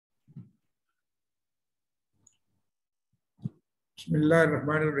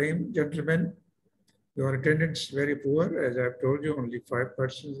Bismillahirrahmanirrahim. Gentlemen, your attendance is very poor. As I've told you, only 5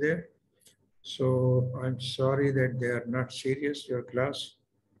 persons there. So I'm sorry that they are not serious, your class.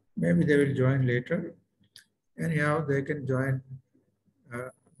 Maybe they will join later. Anyhow, they can join,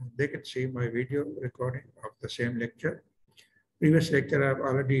 they can see my video recording of the same lecture. Previous lecture I've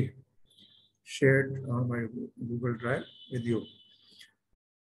already shared on my Google Drive with you.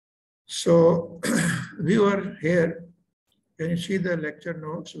 So we were here. Can you see the lecture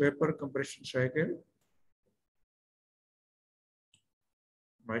notes, vapor compression cycle?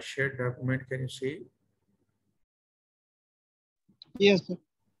 My shared document, can you see? Yes, sir.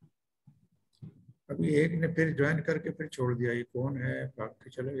 अभी एक ने फिर join करके फिर छोड़ दिया, ये कौन है, भाग के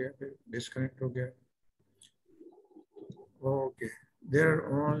चले गया, फिर डिस्कनेक्ट हो गया. Okay, there are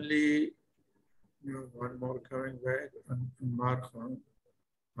only one more coming back, Amar Khan.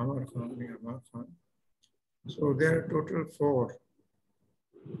 So there are total 4.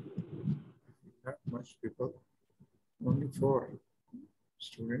 Not much people, only 4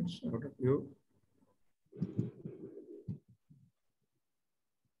 students out of you.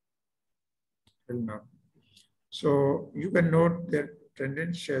 Till now. So you can note that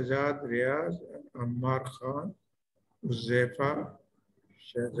attendance Shahzad Riaz, Ammar Khan, Uzaifa,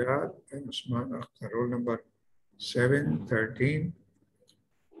 Shahzad, and Usman Akhtar. Roll number 7, 13,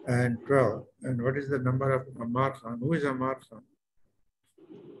 and 12. And what is the number of Ammar Khan? Who is Ammar Khan?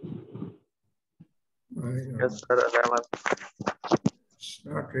 Yes, sir, 11. It's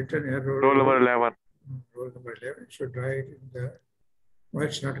not written here. Roll number 11. Roll number 11. It should write in the. Why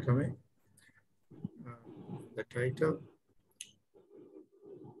it's not coming? The title.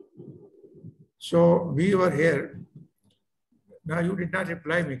 So we were here. Now you did not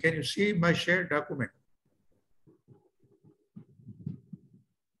reply me. Can you see my shared document?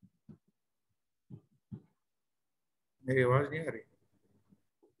 मेरी आवाज नहीं आ रही?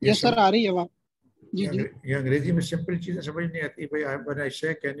 Yes, sir, आ रही है आवाज. जी जी. ये अंग्रेजी में सिंपल चीजें समझ नहीं आती भाई. When I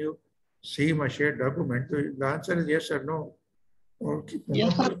say can you see my shared document, तो the answer is yes or no.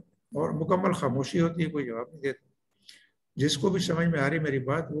 और मुकम्मल खामोशी होती है, कोई जवाब नहीं देता. जिसको भी समझ में आ रही मेरी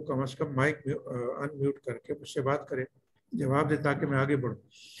बात, वो कम से कम माइक अनम्यूट करके मुझसे बात करे, जवाब दे, ताकि मैं आगे बढ़ूं.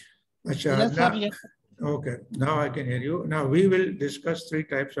 अच्छा, okay, now I can hear you. Now we will discuss 3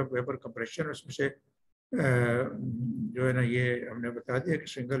 types of vapor compression. उसमें से जो है ना, ये हमने बता दिया कि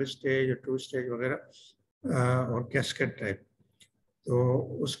सिंगल स्टेज और 2 स्टेज वगैरह और कैस्केड टाइप. तो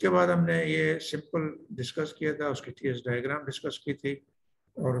उसके बाद हमने ये सिंपल डिस्कस किया था, उसकी टीएस डायग्राम डिस्कस की थी,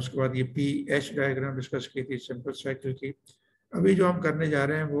 और उसके बाद ये पीएच डायग्राम डिस्कस की थी सिंपल साइकिल की. अभी जो हम करने जा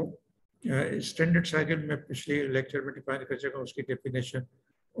रहे हैं वो स्टैंडर्ड साइकिल में पिछले लेक्चर में डिफाइन कर चुका हूँ, उसकी डेफिनेशन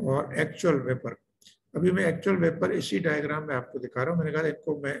और एक्चुअल वेपर. अभी मैं एक्चुअल वेपर इसी डायग्राम में आपको दिखा रहा हूँ. मैंने कहा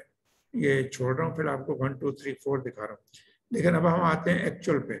इनको मैं ये छोड़ रहा हूँ, फिर आपको 1 2 3 4 दिखा रहा हूँ. लेकिन अब हम आते हैं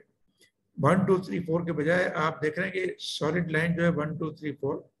एक्चुअल पे. 1 2 3 4 के बजाय आप देख रहे हैं कि सॉलिड लाइन जो है 1 2 3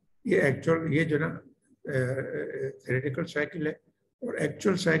 4, ये एक्चुअल, ये जो ना थ्योरेटिकल साइकिल है, और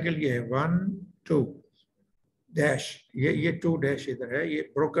एक्चुअल साइकिल ये है 1 2 डैश, ये 2 डैश इधर है, ये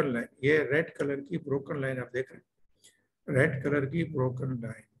ब्रोकन लाइन, ये रेड कलर की ब्रोकन लाइन आप देख रहे हैं, रेड कलर की ब्रोकन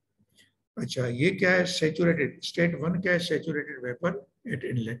लाइन. अच्छा, ये क्या है? सैचुरेटेड स्टेट 1 क्या है? Saturated vapour eight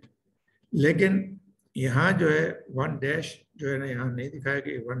inlet. लेकिन यहाँ जो है 1 डैश जो है ना, यहाँ नहीं दिखाया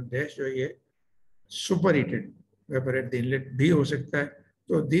कि 1 डैश जो है ये super heated vapour at the inlet भी हो सकता है.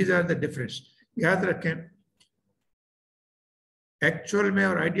 तो दीज आर द डिफरेंस. याद रखें, एक्चुअल में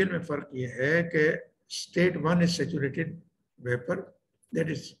और आइडियल में फर्क ये है कि state 1 is saturated vapour, that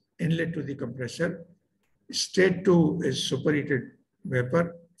is inlet to the compressor. State 2 is super heated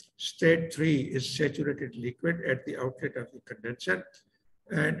vapour. State 3 is saturated liquid at the outlet of the condenser,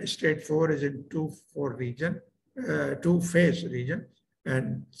 and state 4 is in 2-4 region, 2-phase region,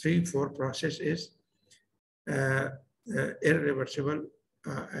 and 3-4 process is irreversible,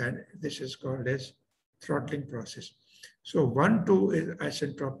 and this is called as throttling process. So 1-2 is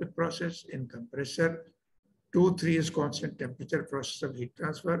isentropic process in compressor. 2-3 is constant temperature process of heat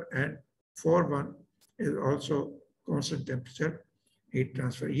transfer, and 4-1 is also constant temperature heat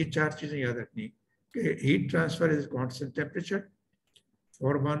transfer. ये 4 चीजें याद रखनी कि heat transfer is constant temperature,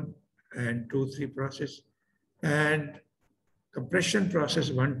 4-1 and 2-3 process, and compression process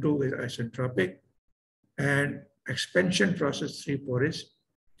 1-2 is isentropic, and expansion process 3-4 is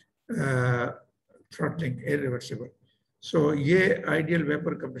throttling, irreversible. So ये ideal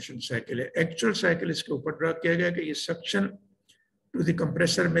vapor compression cycle है. Actual cycle इसके ऊपर draw किया गया कि ये suction to the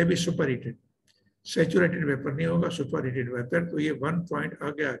compressor may be superheated. Saturated vapour नहीं होगा, सुपर हीटेड वेपर. तो ये 1 पॉइंट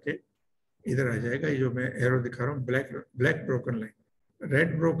आगे आके इधर आ जाएगा. ये जो मैं एरो दिखा रहा हूँ, black broken line,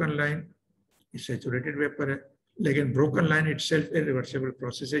 red broken line, ये सैचुरेटेड वेपर है. लेकिन broken line itself irreversible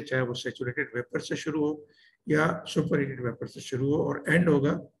process है, चाहे वो सैचुरेटेड वेपर से शुरू हो या सुपरहीटेड वेपर से शुरू हो और एंड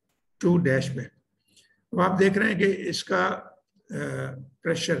होगा 2' पे। अब आप देख रहे हैं कि इसका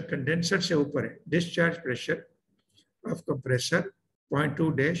प्रेशर कंडेंसर से ऊपर है, discharge pressure of compressor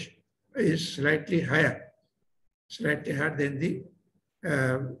 0.2' is slightly higher than the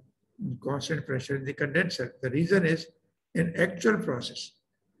constant pressure in the condenser. The reason is in actual process,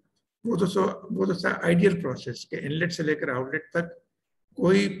 वो तो आइडियल प्रोसेस के इनलेट से लेकर आउटलेट तक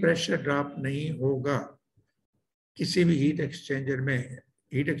कोई प्रेशर ड्रॉप नहीं होगा किसी भी हीट एक्सचेंजर में।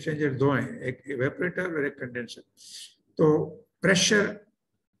 हीट एक्सचेंजर दो हैं, एक इवेपोरेटर और एक कंडेंसर। तो pressure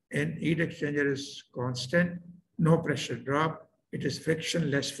in heat exchanger is constant, no pressure drop, it is friction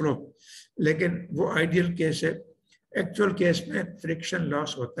less flow. लेकिन वो आइडियल केस है। एक्चुअल केस में फ्रिक्शन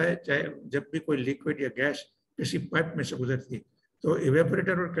लॉस होता है, चाहे जब भी कोई लिक्विड या गैस किसी पाइप में से गुजरती है। तो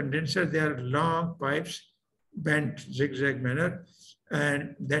इवेपोरेटर और condenser, they are long pipes bent zigzag manner,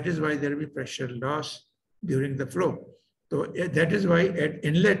 and that is why there will be pressure loss during the flow. So that is why at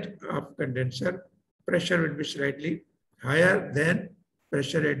inlet of condenser pressure will be slightly higher than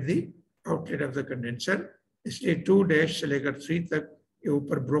pressure at the outlet of the condenser. इसलिए 2' से लेकर 3 तक ये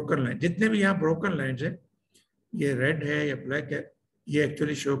ऊपर broken line, जितने भी यहाँ broken lines हैं, ये रेड है या ब्लैक है, ये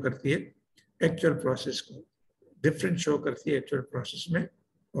एक्चुअली शो करती है एक्चुअल प्रोसेस को, डिफरेंट शो करती है एक्चुअल प्रोसेस में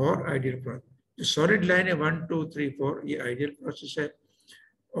और आइडियल प्रोसेस। जो सॉलिड लाइन है 1 2 3 4 ये आइडियल प्रोसेस है,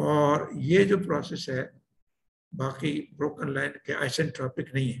 और ये जो प्रोसेस है बाकी ब्रोकन लाइन के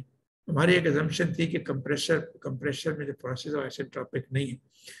आइसेंट्रोपिक नहीं है। हमारी एक अजम्पशन थी कि कंप्रेसर में जो प्रोसेस है आइसेंट्रोपिक नहीं है।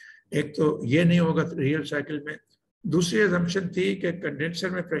 एक तो ये नहीं होगा रियल साइकिल में। दूसरी अजम्पशन थी कि कंडेंसर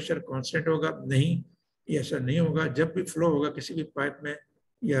में प्रेशर कांस्टेंट होगा, नहीं, ये ऐसा नहीं होगा। जब भी फ्लो होगा किसी भी पाइप में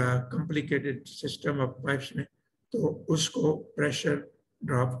या कॉम्प्लिकेटेड सिस्टम ऑफ पाइप्स में, तो उसको प्रेशर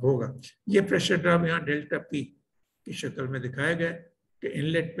ड्रॉप होगा। ये प्रेशर ड्रॉप यहाँ डेल्टा पी की शक्ल में दिखाया गया कि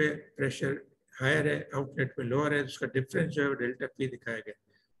इनलेट पे प्रेशर हायर है, आउटलेट पे लोअर है, उसका डिफरेंस जो है डेल्टा पी दिखाया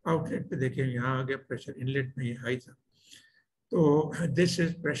गया। आउटलेट पे देखिए यहाँ आ गया प्रेशर, इनलेट में ये हाई था। तो this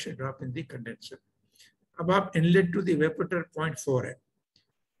is pressure drop in the condenser. अब आप इनलेट टू द इवेपोरेटर 0.4 है,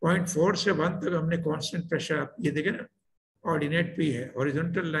 0.4 से 1 तक हमने कांस्टेंट प्रेशर, आप ये देखें ना, ऑर्डिनेट पी है,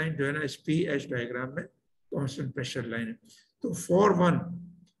 हॉरिजॉन्टल लाइन जो है ना इस पी एच डायग्राम में कांस्टेंट प्रेशर लाइन है। तो 4-1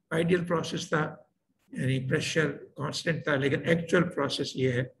 आइडियल प्रोसेस था, यानी प्रेशर कांस्टेंट था, लेकिन एक्चुअल प्रोसेस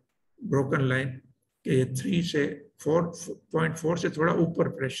ये है ब्रोकन लाइन के 3 से 4.4 से थोड़ा ऊपर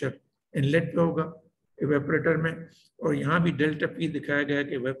प्रेशर इनलेट पे होगा इवेपोरेटर में, और यहाँ भी डेल्टा पी दिखाया गया है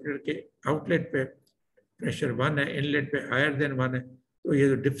कि इवेपोरेटर के आउटलेट पे प्रेशर 1 है, इनलेट पे हायर देन 1 है। तो ये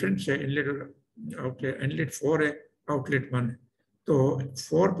जो डिफरेंस है इनलेट और आउटलेट, इनलेट 4 है, आउटलेट 1 है। तो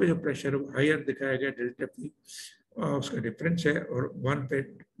 4 पे जो प्रेशर हायर दिखाया गया डेल्टा पी, उसका डिफरेंस है, और 1 पे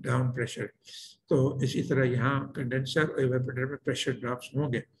डाउन प्रेशर। तो इसी तरह यहाँ कंडेंसर और इवेपोरेटर में प्रेशर ड्रॉप्स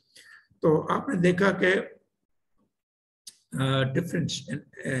होंगे। तो आपने देखा कि difference in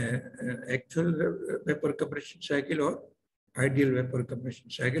actual vapour compression cycle और ideal vapour compression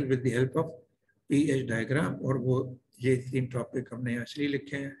cycle with the help of pH diagram. और वो ये 3 टॉपिक हमने यहाँ इसलिए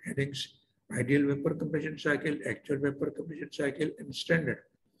लिखे हैं headings: ideal vapour compression cycle, actual vapour compression cycle and standard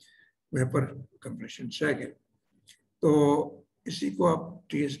vapour compression cycle. तो इसी को आप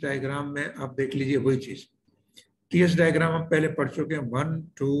टीएस डायग्राम में आप देख लीजिए, वही चीज। टीएस डायग्राम हम पहले पढ़ चुके हैं, 1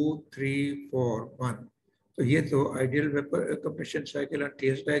 2 3 4 1। तो ये तो आइडियल वेपर कंप्रेशन साइकिल और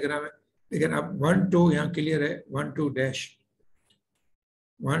टीएस डायग्राम है। लेकिन अब 1 2 यहाँ क्लियर है, 1 2 डैश,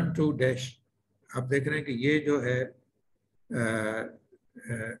 1 2 डैश आप देख रहे हैं कि ये जो है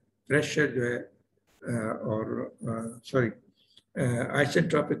प्रेशर जो है और सॉरी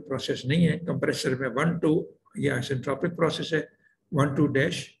आइसेंट्रोपिक प्रोसेस नहीं है कंप्रेसर में। 1 2 ये आइसेंट्रोपिक प्रोसेस है, 1 2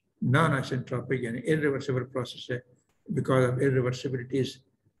 डैश नॉन आइसेंट्रोपिक यानी इरिवर्सिबल प्रोसेस है, बिकॉज ऑफ इरिवर्सिबिलिटी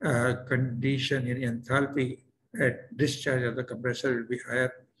कंडीशन यानी enthalpy at discharge of the compressor will be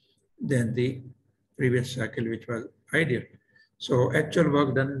higher than the previous cycle which was ideal. So actual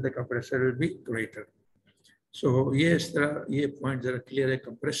work done in the compressor will be greater. So ये इस तरह ये point जरा clear है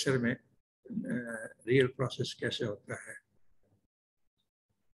compressor में real process कैसे होता है।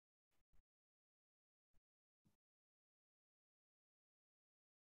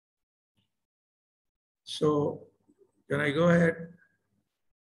 So can I go ahead?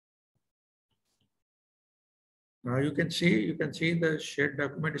 Now you can see the shared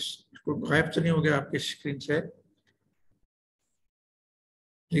document is गायब तो नहीं हो गया आपके स्क्रीन से?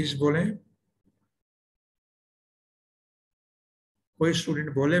 प्लीज बोलें, कोई स्टूडेंट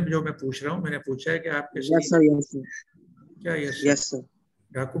बोले जो मैं पूछ रहा हूँ। मैंने पूछा है कि आपके यस सर, यस सर, क्या? Yes yes sir.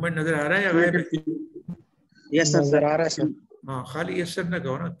 डॉक्यूमेंट नजर आ रहा है या गायब है? यस सर, नजर आ रहा है सर। हाँ, खाली यस सर ना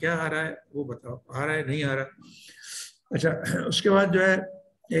कहो ना, क्या आ रहा है वो बताओ, आ रहा है नहीं आ रहा। अच्छा, उसके बाद जो है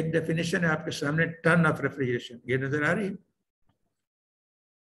एक डेफिनेशन है आपके सामने, टर्न ऑफ रेफ्रिजरेशन, ये नजर आ रही है?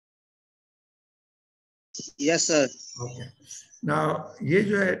 Yes sir. ओके, नाउ ये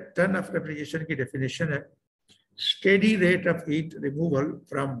जो है टर्न ऑफ रेफ्रिजरेशन की डेफिनेशन है, steady rate of heat removal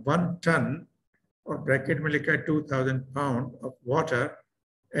from 1 ton, और ब्रैकेट में लिखा है 2000 pound of water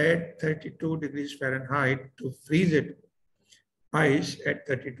at 32 degrees Fahrenheit to freeze it ice at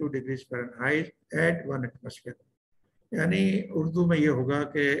 32 degrees Fahrenheit at 1 atmosphere। यानी उर्दू में ये होगा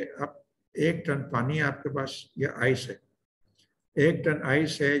कि अब 1 टन पानी है आपके पास या आइस है, 1 टन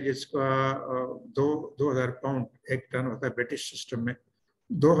आइस है जिसका 2000 पाउंड 1 टन होता है ब्रिटिश सिस्टम में,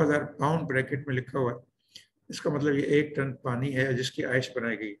 2000 पाउंड ब्रैकेट में लिखा हुआ है, इसका मतलब ये 1 टन पानी है जिसकी आइस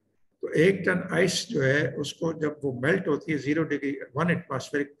बनाई गई। तो 1 टन आइस जो है उसको जब वो मेल्ट होती है 0 डिग्री 1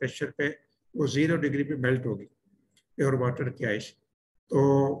 एटमॉस्फेरिक प्रेशर पे, वो 0 डिग्री पे मेल्ट होगी प्योर वाटर की आइस।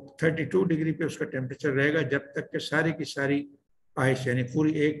 तो 32 डिग्री पे उसका टेम्परेचर रहेगा जब तक कि सारी की सारी आइस यानी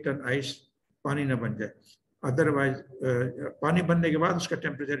पूरी 1 टन आइस पानी ना बन जाए। अदरवाइज पानी बनने के बाद उसका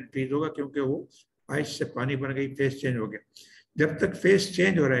टेम्परेचर इंक्रीज होगा क्योंकि वो आइस से पानी बन गई, फेस चेंज हो गया। जब तक फेस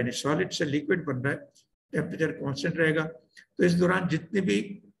चेंज हो रहा है यानी सॉलिड से लिक्विड बन रहा है, टेम्परेचर कांस्टेंट रहेगा। तो इस दौरान जितनी भी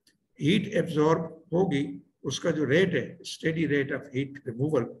हीट एब्जॉर्ब होगी उसका जो रेट है, steady rate of heat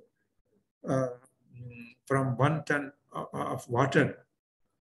removal from 1 ton of water,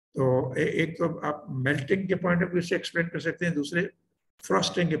 तो एक तो आप मेल्टिंग के पॉइंट ऑफ व्यू से एक्सप्लेन कर सकते हैं, दूसरे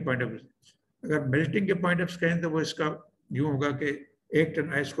फ्रॉस्टिंग के पॉइंट ऑफ व्यू से। अगर मेल्टिंग के पॉइंट ऑफ से कहें तो वो इसका यूं होगा कि 1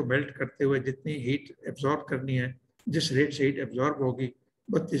 टन आइस को मेल्ट करते हुए जितनी हीट एब्जॉर्ब करनी है, जिस रेट से हीट एब्जॉर्ब होगी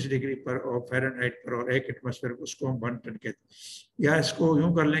 32 डिग्री पर और फ़ारेनहाइट पर और 1 एटमॉस्फेयर, उसको हम 1 टन कहते हैं। या इसको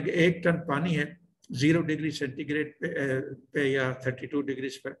यूं कर लें कि 1 टन पानी है 0 डिग्री सेंटीग्रेड पे या 32 डिग्री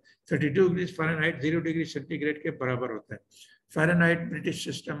पर, 32 डिग्री फ़ारेनहाइट 0 डिग्री सेंटीग्रेड के बराबर होता है। Fahrenheit British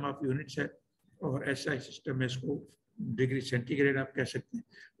system of units है और एसआई सिस्टम में इसको डिग्री सेंटीग्रेड आप कह सकते हैं,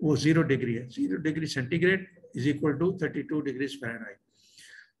 वो 0 डिग्री है। 0 degree centigrade is equal to 32 degree Fahrenheit.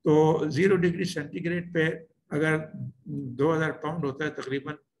 तो 0 डिग्री सेंटीग्रेड पे अगर 2000 पाउंड होता है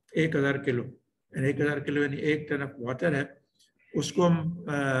तकरीबन 1000 किलो, 1000 किलो यानी 1 टन ऑफ वाटर है, उसको हम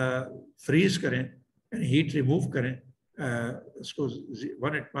फ्रीज करें यानी हीट रिमूव करें उसको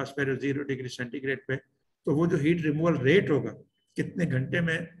 1 एटमॉस्फेयर 0 डिग्री सेंटीग्रेड पे, तो वो जो हीट रिमूवल रेट होगा कितने घंटे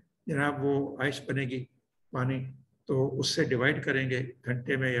में जनाब वो आइस बनेगी पानी, तो उससे डिवाइड करेंगे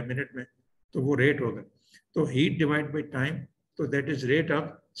घंटे में या मिनट में, तो वो रेट होगा। तो हीट डिवाइड बाई टाइम, तो that is rate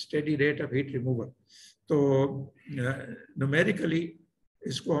of steady rate of heat removal. तो न्यूमेरिकली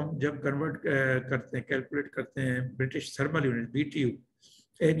इसको हम जब कन्वर्ट करते हैं, कैलकुलेट करते हैं ब्रिटिश थर्मल यूनिट BTU,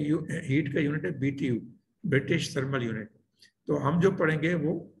 एक हीट का यूनिट है BTU, ब्रिटिश थर्मल यूनिट। तो हम जो पढ़ेंगे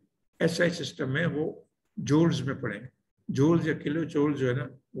वो SI सिस्टम में वो जूल्स में पढ़ेंगे, जूल्स या किलो जूल जो है ना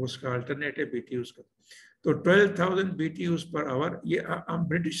वो उसका अल्टरनेट है BTUs का। तो 12,000 BTUs पर आवर, ये हम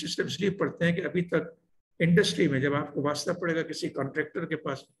ब्रिटिश सिस्टम इसलिए पढ़ते हैं कि अभी तक इंडस्ट्री में जब आपको वास्ता पड़ेगा किसी कॉन्ट्रैक्टर के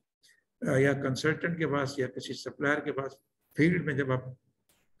पास या कंसल्टेंट के पास या किसी सप्लायर के पास, फील्ड में जब आप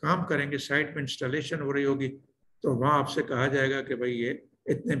काम करेंगे, साइट में इंस्टॉलेशन हो रही होगी, तो वहाँ आपसे कहा जाएगा कि भाई ये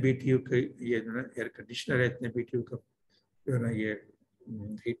इतने BTU के ये जो है एयर कंडीशनर है, इतने BTU का जो है ना ये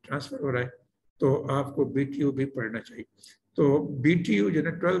हीट ट्रांसफर हो रहा है, तो आपको BTU भी पढ़ना चाहिए। तो BTU जो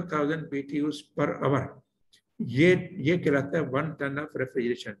है 12,000 BTUs पर आवर, ये कहलाता है 1 ton of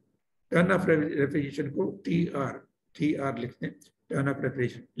refrigeration. Ton of refrigeration को TR लिखते हैं, टन ऑफ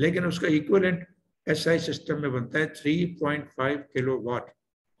रेफ्रिजरेशन, लेकिन उसका इक्विवेलेंट SI सिस्टम में बनता है 3.5 किलोवाट।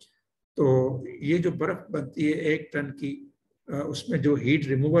 तो ये जो बर्फ बनती है 1 टन की, उसमें जो हीट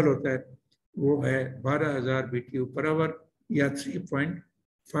रिमूवल होता है वो है 12,000 BTU पर आवर या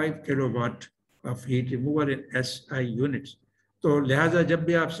 3.5 kilowatt of heat removal in SI units. तो लिहाजा जब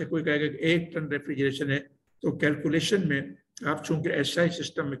भी आपसे कोई कहेगा कि 1 टन रेफ्रिजरेशन है, तो कैलकुलेशन में आप चूंकि SI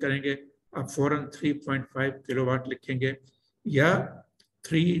सिस्टम में करेंगे, आप फौरन 3.5 किलोवाट लिखेंगे या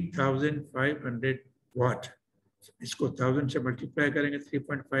 3,500 वाट, इसको 1000 से मल्टीप्लाई करेंगे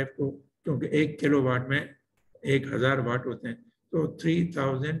 3.5 को, क्योंकि 1 किलोवाट में 1000 वाट होते हैं, तो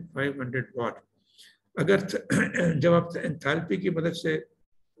 3,500 वाट। अगर जब आप एंथैल्पी की मदद से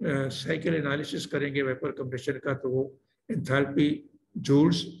साइकिल एनालिसिस करेंगे वेपर कंप्रेशन का, तो वो एंथैल्पी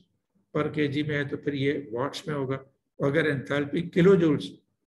जूल्स पर केजी में है तो फिर ये वाट्स में होगा, और अगर enthalpy kilo joules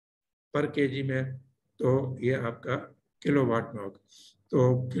per KG में है तो ये आपका किलोवाट में होगा।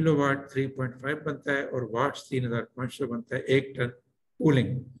 तो किलोवाट 3.5 बनता है और वाट्स 3,500 बनता है 1 टन कूलिंग।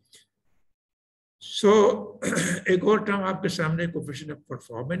 एक और टर्म आपके सामने, कोएफिशिएंट ऑफ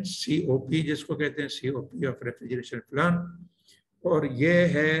परफॉर्मेंस, COP जिसको कहते हैं, COP ऑफ रेफ्रिजरेशन प्लांट, और ये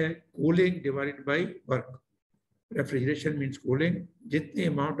है cooling divided by work. Refrigeration means cooling. जितनी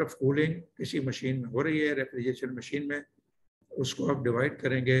अमाउंट ऑफ कूलिंग किसी मशीन में हो रही है रेफ्रिजरेशन मशीन में, उसको आप डिवाइड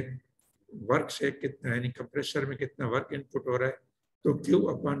करेंगे वर्क से, कितना यानी कंप्रेसर में कितना वर्क इनपुट हो रहा है, तो Q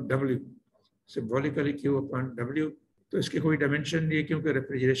upon W, symbolically Q upon W। तो इसकी कोई डायमेंशन नहीं है, क्योंकि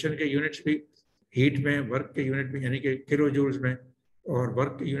रेफ्रिजरेशन के यूनिट्स भी हीट में, वर्क के यूनिट भी यानी कि किलो जूल्स में, और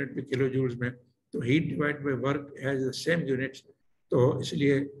वर्क के यूनिट भी किलो जूल्स में। तो heat divide by work has the same units, तो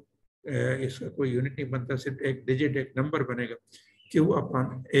इसलिए इसका कोई यूनिट नहीं बनता, सिर्फ एक डिजिट, एक नंबर बनेगा, Q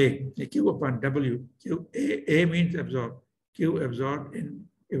upon A, Q upon W। Q A means absorb, Q absorb in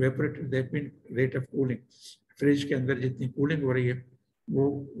evaporator, that means rate of cooling। Fridge के अंदर जितनी कूलिंग हो रही है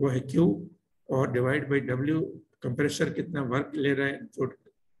वो है Q, और डिवाइड बाई W, कंप्रेसर कितना वर्क ले रहा है इनपुट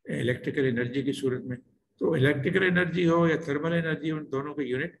इलेक्ट्रिकल एनर्जी की सूरत में। तो इलेक्ट्रिकल एनर्जी हो या थर्मल एनर्जी, उन दोनों के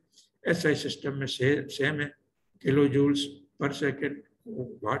यूनिट एसआई सिस्टम में सेम है, किलो जूल्स पर सेकेंड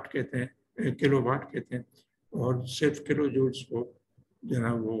वाट कहते हैं, किलो वाट कहते हैं, और सिर्फ किलो जूल्स को जो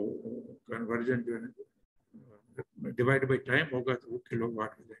है वो कन्वर्जन जो है डिवाइड बाई टाइम होगा तो वो किलो वाट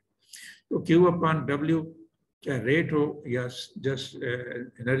हो जाएगा। तो Q अपॉन W, चाहे रेट हो या जस्ट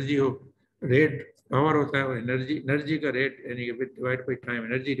एनर्जी हो, रेट पावर होता है, और एनर्जी का रेट यानी divide by time,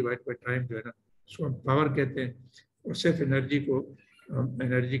 energy divide by time जो है ना, उसको हम पावर कहते हैं, और सिर्फ एनर्जी को हम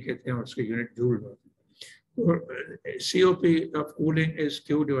एनर्जी कहते हैं, और उसके यूनिट जूल होते हैं। तो COP of cooling is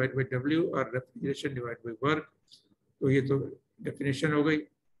Q divide by W, और रेफ्रिजरेशन डिवाइड बाई वर्क। तो ये तो डेफिनेशन हो गई।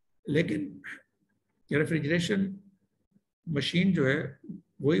 लेकिन रेफ्रिजरेशन मशीन जो है,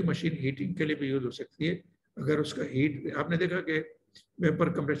 वही मशीन हीटिंग के लिए भी यूज हो सकती है। अगर उसका हीट, आपने देखा कि वेपर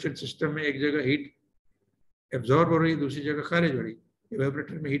कंप्रेशन सिस्टम में एक जगह हीट एब्जॉर्ब हो रही है, दूसरी जगह खारिज हो रही है।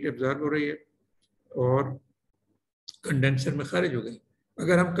 इवेपोरेटर में हीट एब्जॉर्ब हो रही है और कंडेंसर में खारिज हो गई।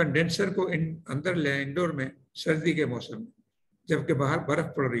 अगर हम कंडेंसर को अंदर ले इंडोर में सर्दी के मौसम में, जबकि बाहर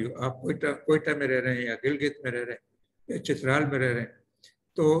बर्फ पड़ रही हो, आप कोयटा में रह रहे हैं या गिलगित में रह रहे हैं या चित्राल में रह रहे हैं,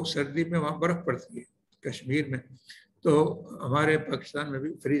 तो सर्दी में वहाँ बर्फ पड़ती है कश्मीर में। तो हमारे पाकिस्तान में भी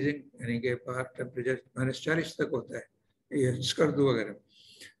फ्रीजिंग यानी कि बाहर टेम्परेचर -40 तक होता है, ये स्कर्दू वगैरह।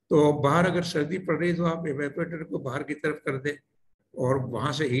 तो बाहर अगर सर्दी पड़ रही है तो आप इवेपोरेटर को बाहर की तरफ कर दें और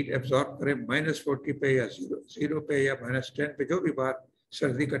वहाँ से हीट एब्जॉर्ब करें -40 पे या जीरो पे या -10 पे, जो भी बाहर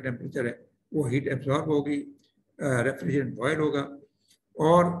सर्दी का टेम्परेचर है, वो हीट एब्जॉर्ब होगी, रेफ्रिजरेंट बॉयल होगा।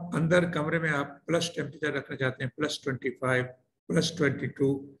 और अंदर कमरे में आप प्लस टेम्परेचर रखना चाहते हैं, +25,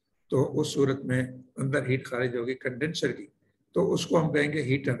 +22, तो उस सूरत में अंदर हीट खारिज होगी कंडेंसर की, तो उसको हम कहेंगे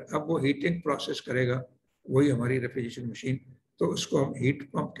हीटर। अब वो हीटिंग प्रोसेस करेगा, वही हमारी रेफ्रिजरेशन मशीन, तो उसको हम हीट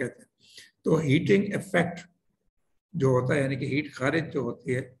पंप कहते हैं। तो हीटिंग इफेक्ट जो होता है, यानी कि हीट खारिज जो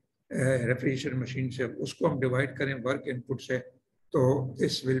होती है रेफ्रिजरेशन मशीन से, उसको हम डिवाइड करें वर्क इनपुट से, तो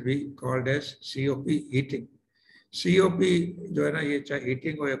this will be called as COP heating. COP जो है ना, ये चाहे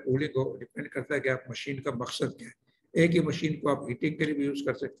हीटिंग हो या कूलिंग हो, डिपेंड करता है कि आप मशीन का मकसद क्या है। एक ही मशीन को आप हीटिंग के लिए भी यूज़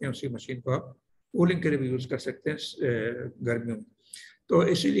कर सकते हैं, उसी मशीन को आप कूलिंग के लिए भी यूज़ कर सकते हैं गर्मियों में। तो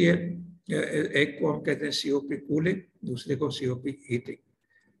इसीलिए एक को हम कहते हैं COP कूलिंग, दूसरे को COP हीटिंग।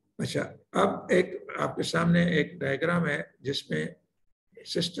 अच्छा, अब एक आपके सामने एक डायग्राम है जिसमें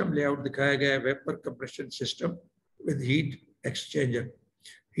सिस्टम लेआउट दिखाया गया है, vapour compression system with heat exchanger.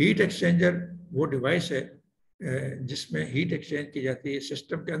 Heat exchanger वो डिवाइस है जिसमें हीट एक्सचेंज की जाती है।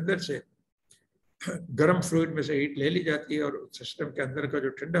 सिस्टम के अंदर से गर्म फ्लूइड में से हीट ले ली जाती है और सिस्टम के अंदर का जो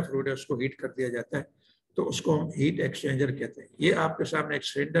ठंडा फ्लूइड है उसको हीट कर दिया जाता है, तो उसको हम हीट एक्सचेंजर कहते हैं। ये आपके सामने एक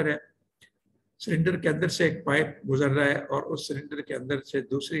सिलेंडर है, सिलेंडर के अंदर से एक पाइप गुजर रहा है और उस सिलेंडर के अंदर से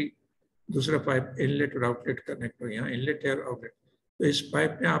दूसरा पाइप इनलेट और आउटलेट कनेक्ट हो, यहाँ इनलेट है और आउटलेट। तो इस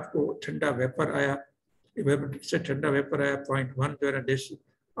पाइप में आपको ठंडा वेपर आया, इवेपोरेटर से ठंडा वेपर आया, 0.1 जो है ना dish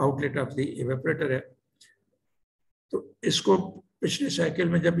outlet of the evaporator है। तो इसको पिछले साइकिल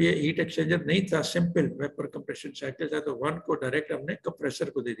में जब ये हीट एक्सचेंजर नहीं था, सिंपल वेपर कंप्रेशन साइकिल था, तो 1 को डायरेक्ट हमने कंप्रेसर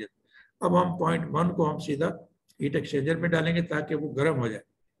को दे दिया। अब हम 0.1 को हम सीधा हीट एक्सचेंजर में डालेंगे ताकि वो गर्म हो जाए,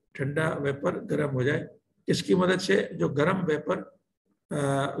 ठंडा वेपर गर्म हो जाए। इसकी मदद से जो गर्म वेपर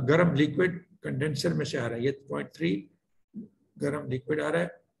गर्म लिक्विड कंडेंसर में से आ रहा है, ये 0.3 गर्म लिक्विड आ रहा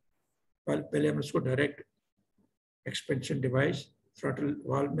है। पहले हम इसको direct expansion device throttle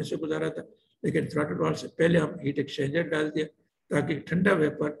valve में से गुजारा था, लेकिन थ्रॉटल वाल्व से पहले हम हीट एक्सचेंजर डाल दिया ताकि ठंडा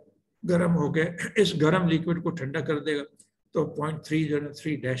वेपर गर्म हो गए इस गर्म लिक्विड को ठंडा कर देगा, तो 0.3 जो है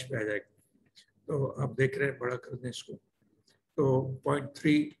 3 डैश पे आ जाएगा। तो आप देख रहे हैं, बड़ा कर दें इसको, तो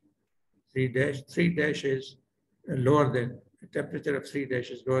 0.3 dash is lower than temperature of 3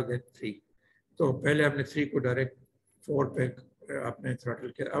 dash is lower than 3। तो पहले हमने 3 को डायरेक्ट 4 पे आपने थ्रॉटल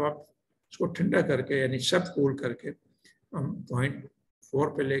किया। अब आप इसको ठंडा करके यानी सब कूल करके हम 0.4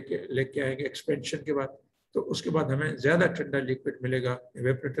 पे लेके आएंगे एक्सपेंशन के बाद। तो उसके बाद हमें ज़्यादा ठंडा लिक्विड मिलेगा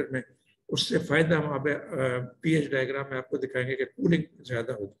इवेपोरेटर में, उससे फायदा हम आप पीएच डायग्राम में आपको दिखाएंगे कि कूलिंग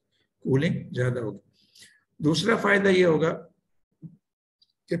ज्यादा होगी, कूलिंग ज्यादा होगी। दूसरा फायदा ये होगा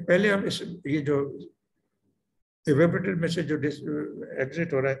कि पहले हम इस ये जो इवेपोरेटर में से जो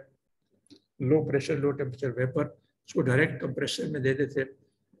एग्जिट हो रहा है low pressure low temperature vapour, उसको डायरेक्ट कंप्रेसर में दे देते,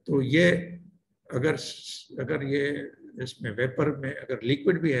 तो ये अगर अगर ये इसमें वेपर में अगर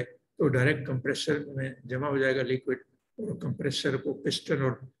लिक्विड भी है तो डायरेक्ट कंप्रेसर में जमा हो जाएगा लिक्विड, और कंप्रेसर को पिस्टन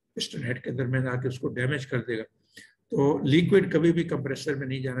और पिस्टन हेड के दरमियान आके उसको डैमेज कर देगा। तो लिक्विड कभी भी कंप्रेसर में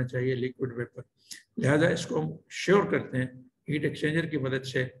नहीं जाना चाहिए, लिक्विड वेपर। लिहाजा इसको हम श्योर करते हैं हीट एक्सचेंजर की मदद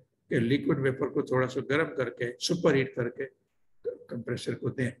से कि लिक्विड वेपर को थोड़ा सा गर्म करके सुपर हीट करके कंप्रेसर को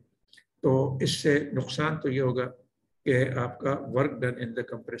दें। तो इससे नुकसान तो ये होगा कि आपका work done in the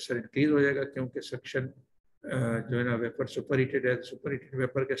compressor increase हो जाएगा, क्योंकि सक्शन जो है ना वेपर सुपर हीटेड है, सुपर हीटेड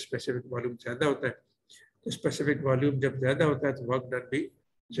वेपर का स्पेसिफिक वॉल्यूम ज़्यादा होता है। तो स्पेसिफिक वॉल्यूम जब ज़्यादा होता है तो वर्क डन भी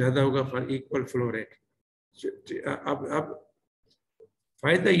ज़्यादा होगा फॉर इक्वल फ्लो रेट। अब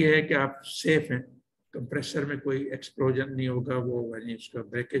फायदा ये है कि आप सेफ हैं, कंप्रेसर में कोई एक्सप्लोजन नहीं होगा, वो यानी उसका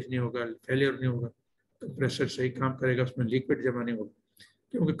ब्रेकेज नहीं होगा, फेलियर नहीं होगा, कंप्रेसर सही काम करेगा, उसमें लिक्विड जमा नहीं होगा,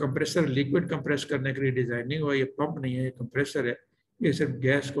 क्योंकि कंप्रेसर लिक्विड कंप्रेस करने के लिए डिजाइन नहीं हुआ, ये पंप नहीं है, ये कंप्रेसर है, ये सिर्फ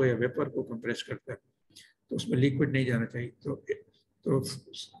गैस को या वेपर को कंप्रेस करता है, तो उसमें लिक्विड नहीं जाना चाहिए।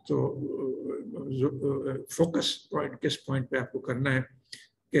 तो फोकस पॉइंट किस पॉइंट पे आपको करना है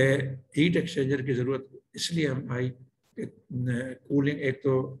कि हीट एक्सचेंजर की ज़रूरत इसलिए हम आई कि कूलिंग, एक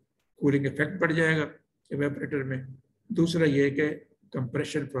तो कूलिंग इफेक्ट बढ़ जाएगा इवेपोरेटर में, दूसरा ये है कि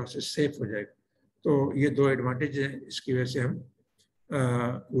कंप्रेशन प्रोसेस सेफ हो जाएगा। तो ये दो एडवांटेज हैं, इसकी वजह से हम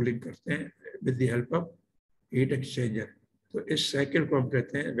कूलिंग करते हैं with the help of heat exchanger. तो इस साइकिल को हम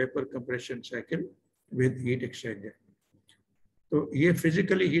कहते हैं vapour compression cycle with heat exchanger. तो ये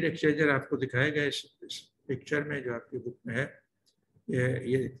फिजिकली हीट एक्सचेंजर आपको दिखाया गया इस पिक्चर में जो आपकी बुक में है।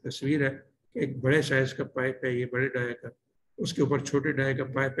 ये एक तस्वीर है कि एक बड़े साइज का पाइप है, ये बड़े डाय का, उसके ऊपर छोटे डाय का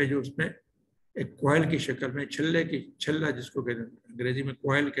पाइप है, जो उसमें एक कॉयल की शक्ल में छल्ला जिसको कहते हैं, अंग्रेजी में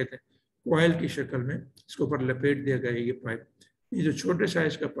कॉयल कहते हैं, कॉयल की शक्ल में इसके ऊपर लपेट दिया गया है ये पाइप। ये जो छोटे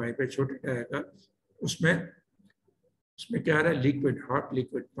साइज का पाइप है छोटे डाय का, उसमें क्या आ रहा है, लिक्विड, हॉट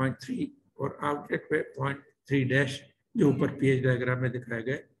लिक्विड 0.3 और आउटलेट पे 0.3 डैश, जो ऊपर पीएच डायग्राम में दिखाया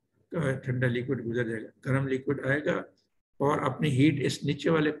गया, ठंडा लिक्विड गुजर जाएगा, गर्म लिक्विड आएगा और अपनी हीट इस नीचे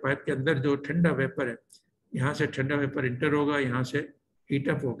वाले पाइप के अंदर जो ठंडा वेपर है, यहाँ से ठंडा वेपर इंटर होगा, यहाँ से हीट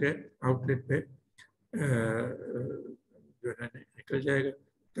अप होके आउटलेट पे जो है निकल जाएगा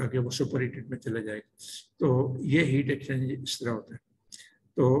ताकि वो सुपर हीटेड में चला जाएगा। तो ये हीट एक्सचेंज इस तरह होता है।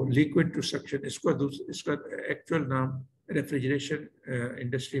 तो लिक्विड टू सक्शन, इसका एक्चुअल नाम रेफ्रिजरेशन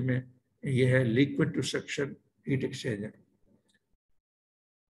इंडस्ट्री में ये है liquid to suction heat exchanger.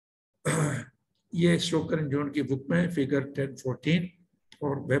 ये स्टोकर एंड जॉन की बुक में फिगर 1014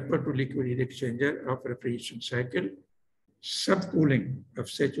 और vapour to liquid heat exchanger of refrigeration cycle, सब cooling of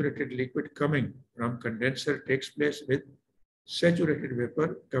saturated liquid coming from condenser takes place with saturated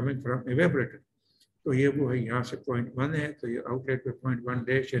vapour coming from evaporator. तो ये वो है, यहाँ से 0.1 है तो ये आउटलेट पे 0.1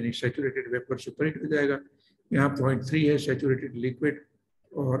 डैश यानी सैचुरेटेड वेपर सुपरहीट हो जाएगा, यहाँ 0.3 है सैचुरेटेड लिक्विड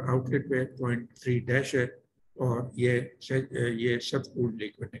और आउटलेट पे 0.3 डैश है और ये सब कूल्ड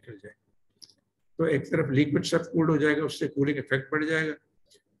लिक्विड निकल जाएगा। तो एक तरफ लिक्विड सब कूल्ड हो जाएगा, उससे कूलिंग इफेक्ट बढ़ जाएगा,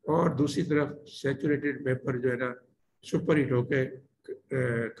 और दूसरी तरफ सैचुरेटेड वेपर जो है ना सुपर हीट होकर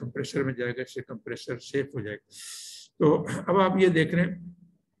कंप्रेसर में जाएगा, इससे कंप्रेसर सेफ हो जाएगा। तो अब आप ये देख रहे हैं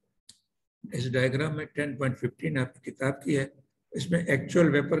इस डायग्राम में 10.15 आपकी किताब की है, इसमें एक्चुअल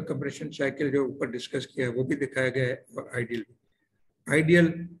वेपर कंप्रेशन साइकिल जो ऊपर डिस्कस किया है वो भी दिखाया गया है, और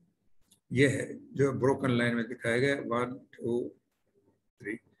आइडियल ये है जो ब्रोकन लाइन में दिखाया गया है 1 2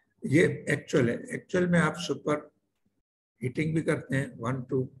 3, ये एक्चुअल है। एक्चुअल में आप सुपर हीटिंग भी करते हैं 1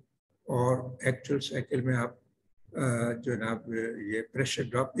 2, और एक्चुअल साइकिल में आप जो है ना आप ये प्रेशर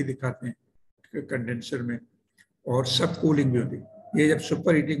ड्रॉप भी दिखाते हैं कंडेंसर में, और सब कूलिंग भी होती है। ये जब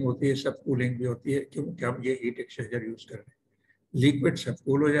सुपर हीटिंग होती है सब कूलिंग भी होती है, क्योंकि हम ये हीट एक्सचेंजर यूज कर रहे हैं। लिक्विड सब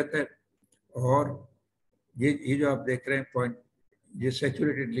कूल हो जाता है, और ये जो आप देख रहे हैं पॉइंट, ये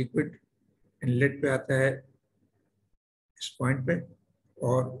सैचुरेटेड लिक्विड इनलेट पे आता है इस पॉइंट पे,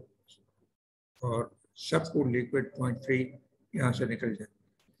 और सब कूल लिक्विड 0.3 यहाँ से निकल जाए।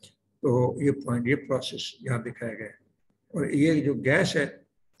 तो ये पॉइंट, ये प्रोसेस यहाँ दिखाया गया है। और ये जो गैस है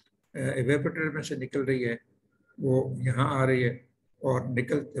इवेपोरेटर में से निकल रही है वो यहाँ आ रही है, और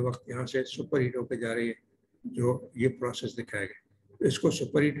निकलते वक्त यहाँ से सुपर हीट होकर जा रही है, जो ये प्रोसेस दिखाया गया। तो इसको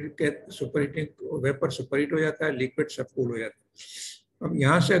super heating, vapour super heat हो जाता है, लिक्विड सब कूल हो जाता है। अब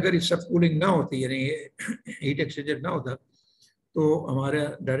यहाँ से अगर ये सब कूलिंग ना होती, यानी हीट एक्सचेंजर ना होता, तो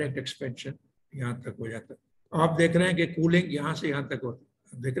हमारा डायरेक्ट एक्सपेंशन यहाँ तक हो जाता। आप देख रहे हैं कि कूलिंग यहाँ से यहाँ तक होती,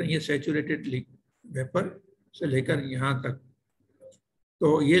 देख रहे हैं ये सैचुरेटेड वेपर से लेकर यहाँ तक,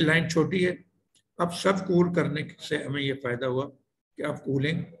 तो ये लाइन छोटी है। अब सब कूल करने से हमें ये फायदा हुआ कि अब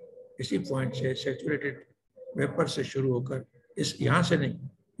कूलिंग इसी पॉइंट से सैचुरेटेड वेपर से शुरू होकर इस यहाँ से नहीं,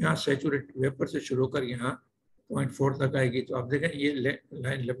 यहाँ सैचुरेटेड वेपर से शुरू होकर यहाँ 0.4 तक आएगी। तो आप देखें ये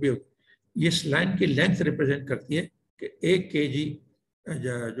लाइन लंबी होगी। इस लाइन की लेंथ रिप्रेजेंट करती है कि 1 kg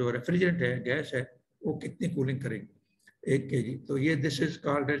जो रेफ्रिजरेंट है, गैस है, वो कितनी कूलिंग करेगी 1 kg। तो ये this is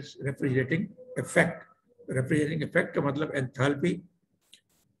called as refrigerating effect. Refrigerating effect का मतलब enthalpy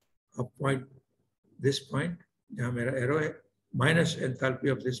of point, this point जहाँ मेरा एरो है, minus enthalpy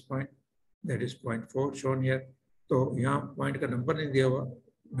of this point that is 0.4 shown here. तो यहाँ पॉइंट का नंबर नहीं दिया हुआ,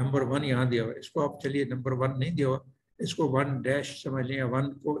 नंबर 1 यहाँ दिया हुआ। इसको आप चलिए नंबर 1 नहीं दिया हुआ, इसको 1 डैश समझ लें या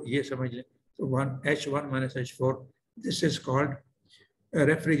 1 को ये समझ लें। तो 1 H1 minus H4, this is called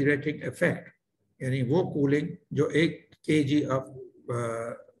refrigerating effect, यानी वो कूलिंग जो 1 kg ऑफ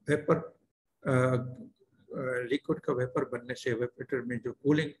वेपर लिक्विड का वेपर बनने से वेपरेटर में जो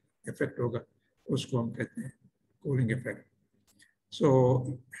कूलिंग इफेक्ट होगा उसको हम कहते हैं कूलिंग इफेक्ट।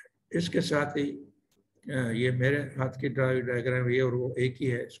 सो इसके साथ ही ये मेरे हाथ की डायग्राम ये और वो एक ही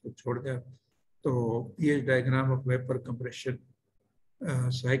है, इसको छोड़ दें। तो pH diagram of vapour compression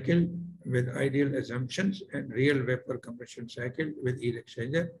cycle with ideal assumptions and real vapour compression cycle with heat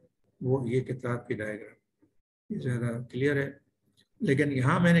exchanger, वो ये किताब की डायग्राम, ये ज़्यादा क्लियर है। लेकिन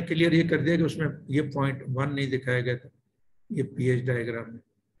यहाँ मैंने क्लियर ये कर दिया कि उसमें ये 0.1 नहीं दिखाया गया था ये पीएच डायग्राम में।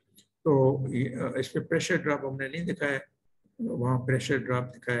 तो इस पर प्रेशर ड्रॉप हमने नहीं दिखाया, वहाँ प्रेशर ड्रॉप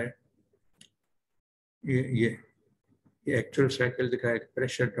दिखाया है। ये एक्चुअल साइकिल दिखाया,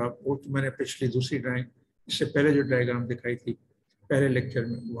 प्रेशर ड्रॉप, वो तो मैंने पिछली दूसरी ड्राइंग, इससे पहले जो डायग्राम दिखाई थी पहले लेक्चर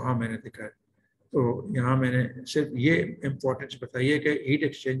में, वहाँ मैंने दिखाया। तो यहाँ मैंने सिर्फ ये इम्पोर्टेंस बताई है कि हीट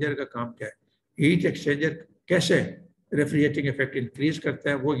एक्सचेंजर का काम क्या है, हीट एक्सचेंजर कैसे रेफ्रिजरेटिंग इफेक्ट इंक्रीज करता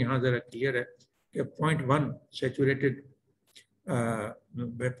है, वो यहाँ ज़रा क्लियर है कि 0.1 सैचुरेटेड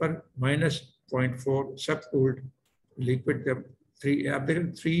वेपर माइनस 0.4 सब कूल्ड लिक्विड, जब 3 आप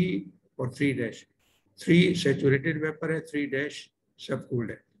देखें 3 और 3 डैश, 3 सैचुरेटेड वेपर है, 3 डैश सब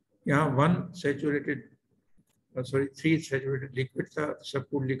कूल्ड है। यहाँ 1 सैचुरेटेड सॉरी 3 सैचुरेटेड लिक्विड था, सब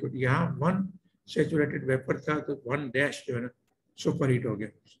कूल्ड लिक्विड। यहाँ 1 सैचुरेटेड वेपर था, तो 1 डैश जो है ना सुपर हीट हो गया।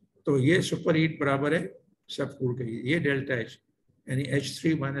 तो ये सुपर हीट बराबर है सब कूल के, ये डेल्टा एच, यानी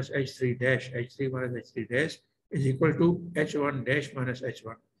H3 minus H3 dash, H3 minus H3 dash is equal to H1 dash minus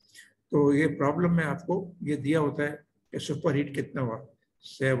H1। तो ये प्रॉब्लम में आपको ये दिया होता है कि सुपर हीट कितना हुआ,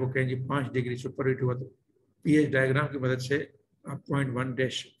 से वो कहें जी 5 डिग्री सुपर हीट हुआ। तो पीएच डायग्राम की मदद से आप 0.1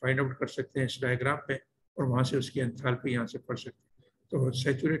 डैश फाइंड आउट कर सकते हैं इस डायग्राम पे, और वहाँ से उसकी एंथैल्पी यहाँ से पढ़ सकते हैं। तो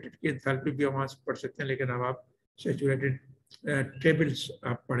सैचुरेटेड की एंथैल्पी भी वहाँ से पढ़ सकते हैं, लेकिन अब आप सैचुरेटेड टेबल्स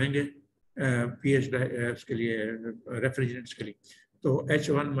आप पढ़ेंगे पीएच के लिए, रेफ्रिजरेंट्स के लिए। तो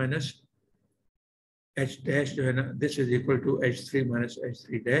H1 माइनस H डैश जो है ना, this is equal to H3 minus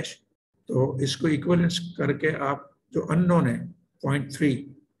H3 dash. तो इसको इक्वलेंस करके आप जो अननोन है 0.3,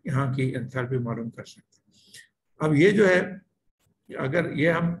 यहाँ की एंथैल्पी मालूम कर सकते हैं। अब ये जो है, अगर ये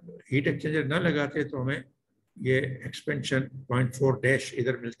हम हीट एक्सचेंजर ना लगाते तो हमें ये एक्सपेंशन 0.4 डैश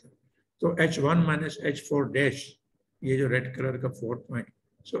इधर मिलता। तो H1 माइनस H4 डैश, ये जो रेड कलर का 4 पॉइंट,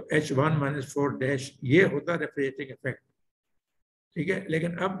 सो H1 माइनस 4 डैश ये होता रेफ्रिजरेटिंग इफेक्ट, ठीक है।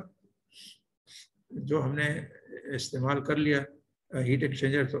 लेकिन अब जो हमने इस्तेमाल कर लिया हीट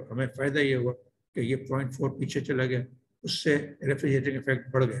एक्सचेंजर, तो हमें फ़ायदा ये हुआ कि ये 0.4 पीछे चला गया, उससे रेफ्रिजरेटिंग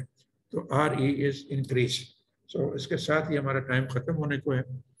इफेक्ट बढ़ गया, तो RE इज इंक्रीज। सो इसके साथ ही हमारा टाइम ख़त्म होने को है,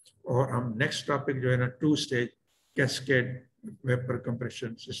 और हम नेक्स्ट टॉपिक जो है ना 2 stage cascade vapour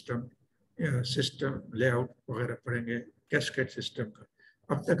compression system, system layout वगैरह पढ़ेंगे कैस्केड सिस्टम का।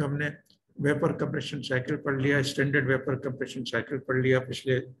 अब तक हमने वेपर कंप्रेशन साइकिल पढ़ लिया, स्टैंडर्ड वेपर कंप्रेशन साइकिल पढ़ लिया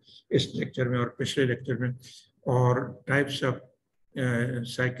पिछले इस लेक्चर में और पिछले लेक्चर में, और टाइप्स ऑफ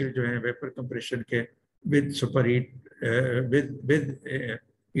साइकिल जो है वेपर कंप्रेशन के, with super heat, with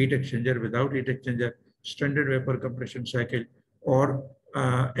heat exchanger, without heat exchanger, standard vapour compression cycle, और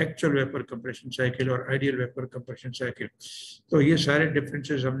एक्चुअल वेपर कंप्रेशन साइकिल, और आइडियल वेपर कंप्रेशन साइकिल। तो ये सारे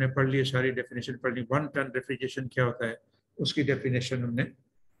डिफरेंसेस हमने पढ़ लिए, सारी डेफिनेशन पढ़ ली। 1 टन रेफ्रिजरेशन क्या होता है उसकी डेफिनेशन हमने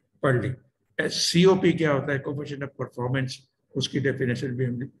पढ़ ली। COP क्या होता है, कोएफिशिएंट ऑफ परफॉर्मेंस, उसकी डेफिनेशन भी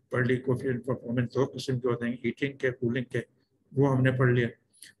हमने पढ़ ली। कोएफिशिएंट ऑफ परफॉर्मेंस 2 किस्म के होते हैं, हीटिंग के, कूलिंग के, वो हमने पढ़ लिया।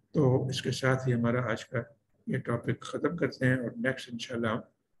 तो इसके साथ ही हमारा आज का ये टॉपिक ख़त्म करते हैं, और नेक्स्ट इंशाल्लाह हम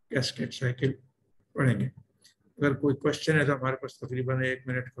कैस्केड साइकिल पढ़ेंगे। अगर कोई क्वेश्चन है तो हमारे पास तकरीबन 1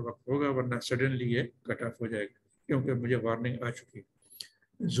 मिनट का वक्त होगा, वरना सडनली ये कट ऑफ हो जाएगा, क्योंकि मुझे वार्निंग आ चुकी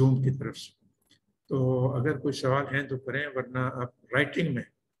है जूम की तरफ से। तो अगर कोई सवाल हैं तो करें, वरना आप राइटिंग में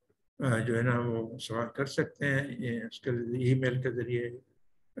जो है ना वो सवाल कर सकते हैं, ये उसके ईमेल के ज़रिए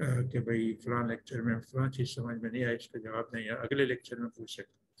कि भाई फलां लेक्चर में फलां चीज़ समझ में नहीं आई, इसका जवाब नहीं है, अगले लेक्चर में पूछ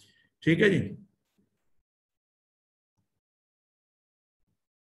सकते। ठीक है जी।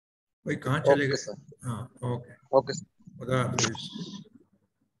 भाई कहाँ चले ओके गए? सर। हाँ ओके, ओके सर। खुदा हाफिज।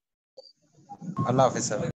 अल्लाह हाफिज सर।